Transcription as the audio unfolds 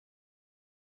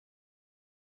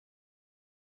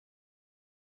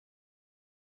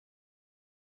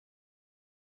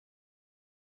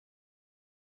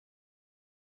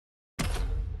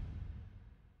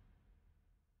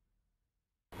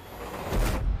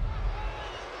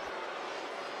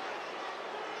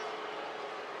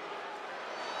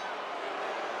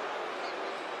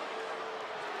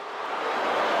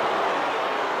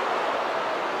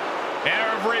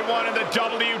everyone in the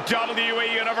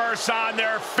WWE Universe on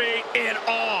their feet in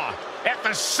awe at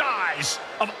the size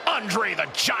of Andre the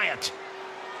Giant.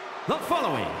 The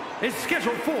following is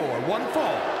scheduled for one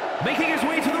fall, making his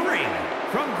way to the ring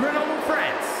from Grenoble,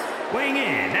 France, weighing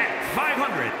in at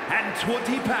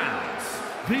 520 pounds,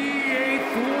 the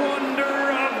eighth wonder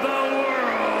of the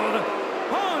world,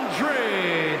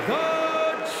 Andre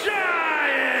the Giant!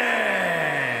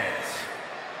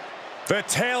 The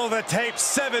tail of the tape,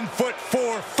 7'4",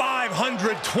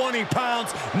 520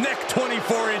 pounds, neck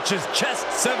 24 inches, chest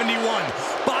 71,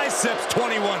 biceps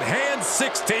 21, hands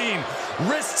 16,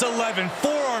 wrists 11,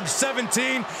 forearms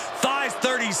 17, thighs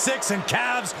 36, and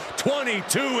calves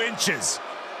 22 inches.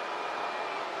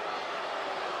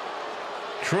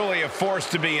 Truly a force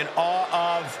to be in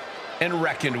awe of and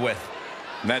reckoned with.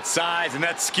 And that size and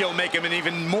that skill make him an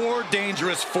even more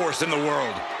dangerous force in the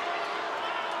world.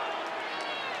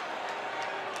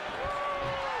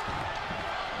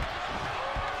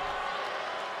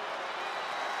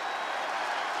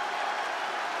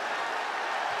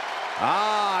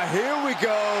 Here we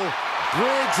go.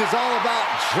 Briggs is all about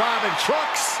driving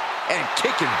trucks and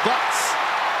kicking butts.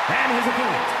 And his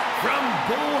opponent from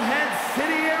Bullhead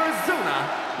City,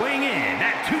 Arizona, weighing in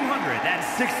at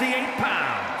 268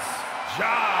 pounds,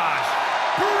 Josh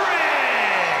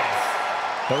Briggs!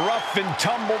 The rough and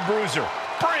tumble bruiser.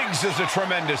 Briggs is a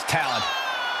tremendous talent.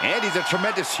 And he's a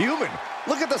tremendous human.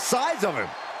 Look at the size of him.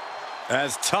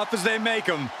 As tough as they make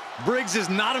him, Briggs is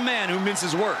not a man who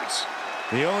minces words.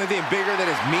 The only thing bigger than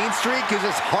his mean streak is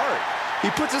his heart. He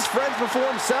puts his friends before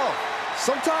himself,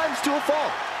 sometimes to a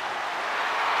fault.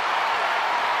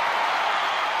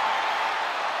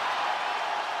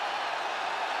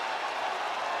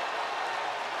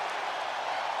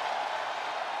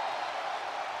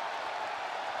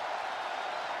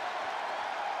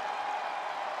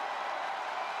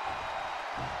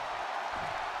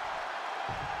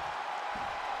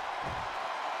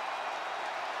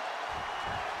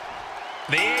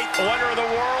 The eighth wonder of the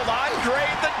world, Andre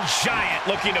the Giant,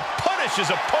 looking to punish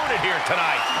his opponent here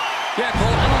tonight. Yeah, Cole,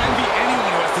 I don't envy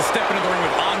anyone who has to step into the ring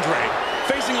with Andre.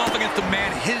 Facing off against a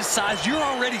man his size, you're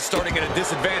already starting at a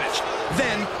disadvantage.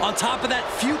 Then, on top of that,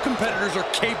 few competitors are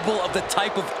capable of the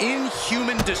type of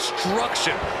inhuman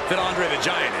destruction that Andre the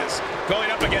Giant is.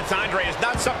 Going up against Andre is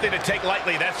not something to take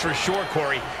lightly, that's for sure,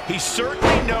 Corey. He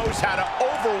certainly knows how to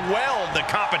overwhelm the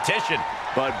competition.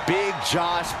 But big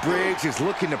Josh Briggs is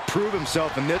looking to prove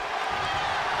himself in this.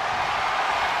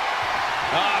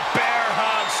 Bear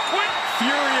hug, squint.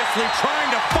 Furiously trying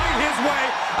to fight his way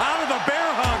out of the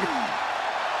bear hug.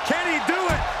 Can he do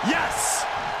it? Yes!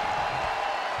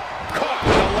 Caught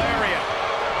with a lariat.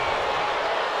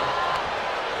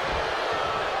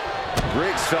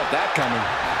 Briggs felt that coming.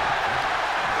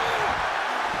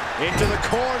 Into the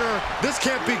corner. This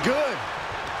can't be good.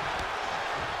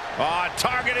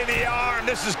 Targeting the arm.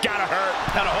 This has got to hurt.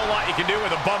 Not a whole lot you can do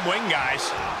with a bum wing, guys.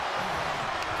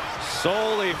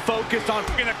 Solely focused on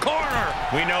in the corner.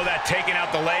 We know that taking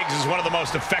out the legs is one of the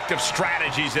most effective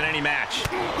strategies in any match.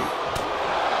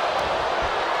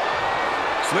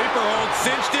 Sleeper hold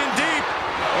cinched in deep.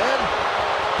 And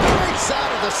breaks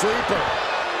out of the sleeper.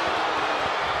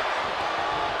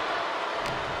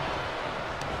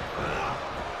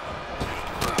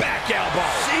 Back elbow.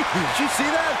 Did you see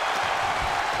that?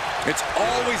 It's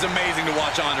always amazing to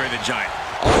watch Andre the Giant.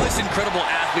 All this incredible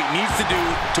athlete needs to do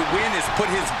to win is put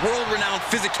his world-renowned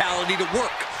physicality to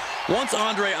work. Once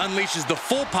Andre unleashes the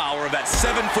full power of that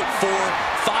 7'4",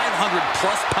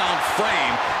 500-plus pound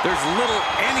frame, there's little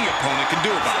any opponent can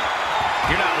do about it.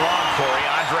 You're not wrong, Corey.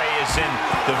 Andre is in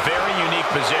the very unique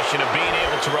position of being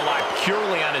able to rely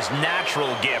purely on his natural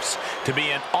gifts to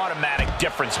be an automatic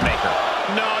difference maker.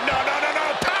 No.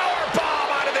 Power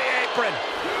bomb out of the apron.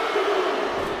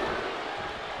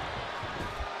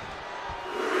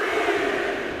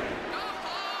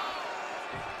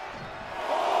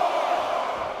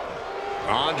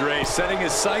 Andre setting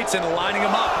his sights and lining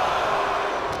him up.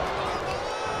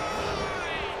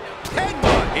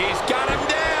 Headbutt. He's got him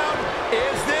down.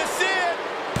 Is this it?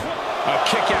 A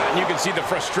kick out, and you can see the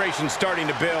frustration starting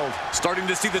to build. Starting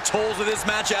to see the tolls of this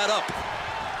match add up.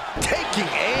 Taking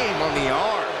aim on the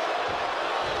arm.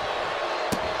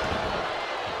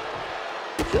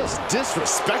 Just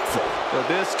disrespectful. But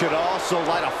this could also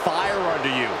light a fire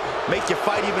under you. Make you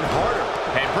fight even harder.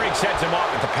 And Briggs heads him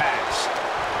off at the pads.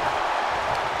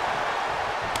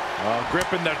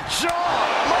 Gripping the jaw.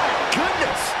 My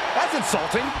goodness. That's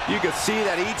insulting. You could see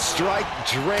that each strike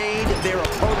drained their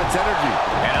opponent's energy.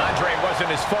 And Andre wasn't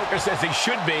as focused as he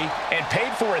should be and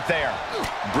paid for it there.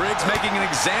 Briggs making an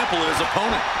example of his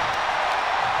opponent.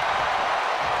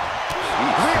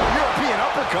 Real European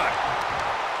uppercut.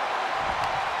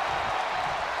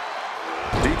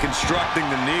 Deconstructing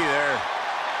the knee there.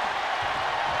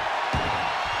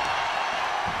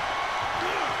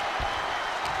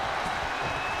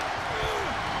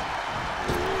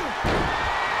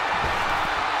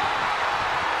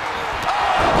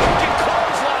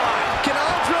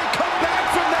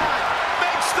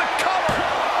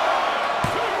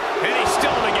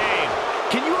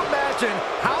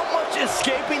 How much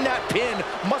escaping that pin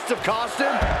must have cost him?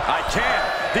 I can.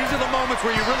 These are the moments where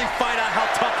you really find out how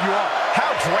tough you are. How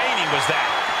draining was that?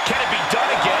 Can it be done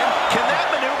again? Can that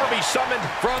maneuver be summoned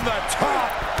From the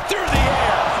top, through the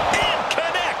air? And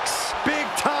connects! Big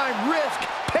time risk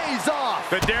pays off.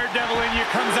 the daredevil in you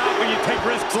comes out when you take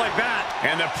risks like that.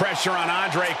 And the pressure on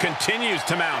Andre continues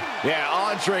to mount. Yeah,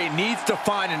 Andre needs to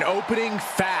find an opening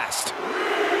fast.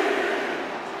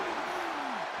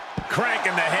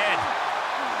 Cranking the head.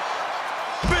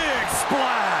 Big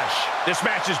splash. This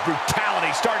match's brutality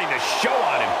starting to show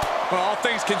on him. Well, all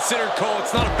things considered, Cole,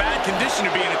 it's not a bad condition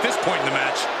to be in at this point in the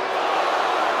match.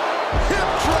 Hip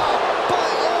drop by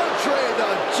Andre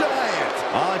the Giant.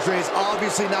 Andre's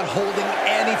obviously not holding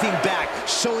anything back,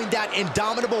 showing that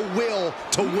indomitable will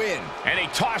to win. And he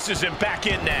tosses him back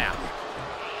in now.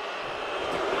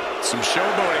 Some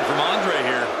showboating from Andre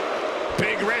here.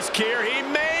 Big risk here. He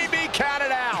may be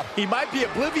counted out. He might be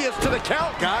oblivious to the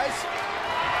count, guys.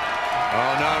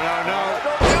 Oh, no, no, no.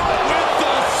 With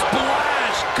the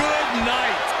splash. Good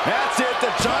night. That's it.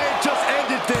 The Giant just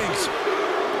ended things.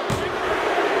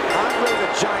 Andre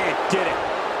the Giant did it.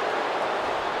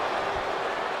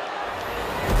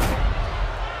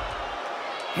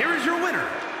 Here is your winner,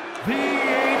 the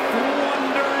eighth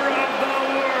wonder of the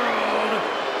world,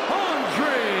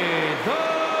 Andre the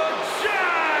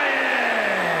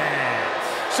Giant!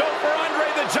 So for Andre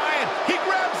the Giant, he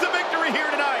grabs the victory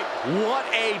here tonight. What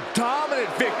a dominant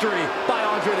victory by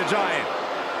Andre the Giant.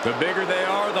 The bigger they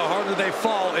are, the harder they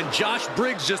fall, and Josh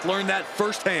Briggs just learned that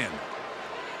firsthand.